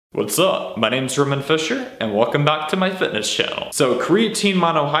What's up? My name's Fischer and welcome back to my fitness channel. So creatine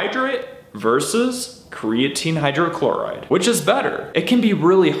monohydrate versus creatine hydrochloride. Which is better? It can be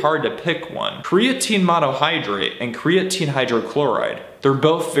really hard to pick one. Creatine monohydrate and creatine hydrochloride, they're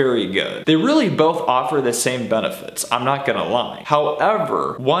both very good. They really both offer the same benefits, I'm not gonna lie.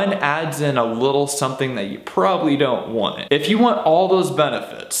 However, one adds in a little something that you probably don't want. If you want all those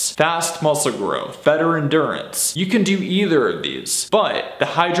benefits, fast muscle growth, better endurance, you can do either of these. But the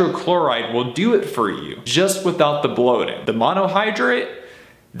hydrochloride will do it for you, just without the bloating. The monohydrate,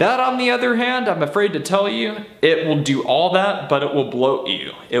 that on the other hand, I'm afraid to tell you, it will do all that, but it will bloat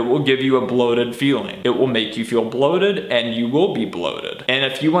you. It will give you a bloated feeling. It will make you feel bloated and you will be bloated. And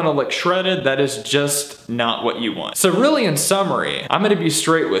if you want to look shredded, that is just not what you want. So really in summary, I'm gonna be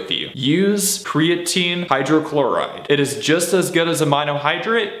straight with you. Use creatine hydrochloride. It is just as good as a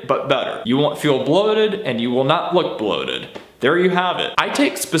monohydrate, but better. You won't feel bloated and you will not look bloated. There you have it. I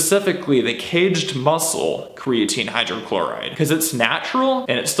take specifically the caged muscle creatine hydrochloride because it's natural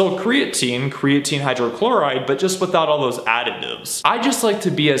and it's still creatine hydrochloride, but just without all those additives. I just like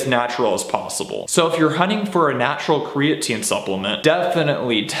to be as natural as possible. So if you're hunting for a natural creatine supplement,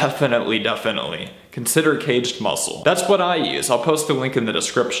 definitely consider caged muscle. That's what I use. I'll post the link in the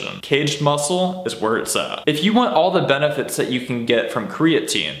description. Caged muscle is where it's at. If you want all the benefits that you can get from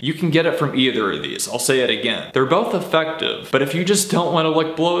creatine, you can get it from either of these. I'll say it again. They're both effective, but if you just don't want to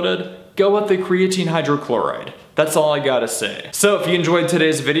look bloated, go with the creatine hydrochloride. That's all I gotta say. So if you enjoyed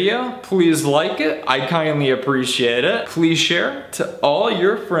today's video, please like it. I kindly appreciate it. Please share to all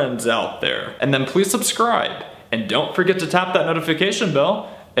your friends out there. And then please subscribe. And don't forget to tap that notification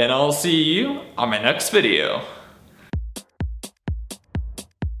bell. And I'll see you on my next video.